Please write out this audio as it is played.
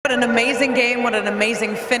What an amazing game, what an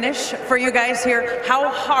amazing finish for you guys here.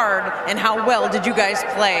 How hard and how well did you guys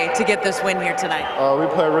play to get this win here tonight? We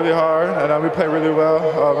played really hard and we played really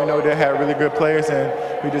well. We know they had really good players and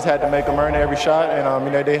we just had to make them earn every shot.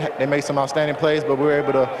 And they made some outstanding plays, but we were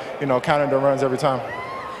able to counter the runs every time.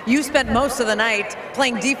 You spent most of the night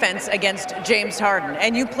playing defense against James Harden,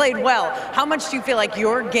 and you played well. How much do you feel like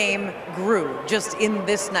your game grew just in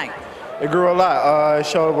this night? It grew a lot. It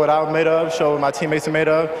showed what I was made of, showed what my teammates are made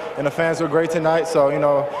of, and the fans were great tonight, so,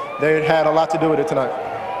 they had a lot to do with it tonight.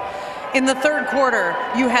 In the third quarter,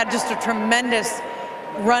 you had just a tremendous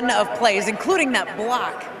run of plays, including that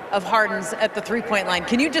block of Harden's at the three-point line.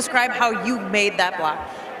 Can you describe how you made that block?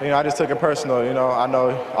 I just took it personal. I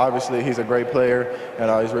know obviously he's a great player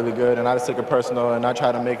and he's really good, and I just took it personal and I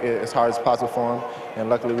tried to make it as hard as possible for him, and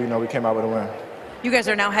luckily we came out with a win. You guys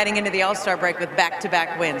are now heading into the All-Star break with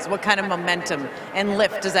back-to-back wins. What kind of momentum and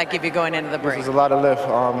lift does that give you going into the break? There's a lot of lift,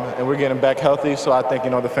 and we're getting back healthy, so I think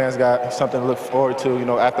the fans got something to look forward to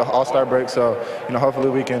after All-Star break, so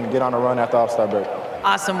hopefully we can get on a run after All-Star break.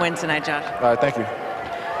 Awesome win tonight, Josh. All right, thank you.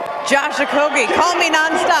 Josh Okogie, call me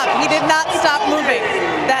nonstop. He did not stop moving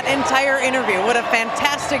that entire interview. What a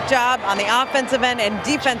fantastic job on the offensive end and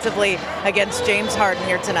defensively against James Harden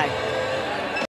here tonight.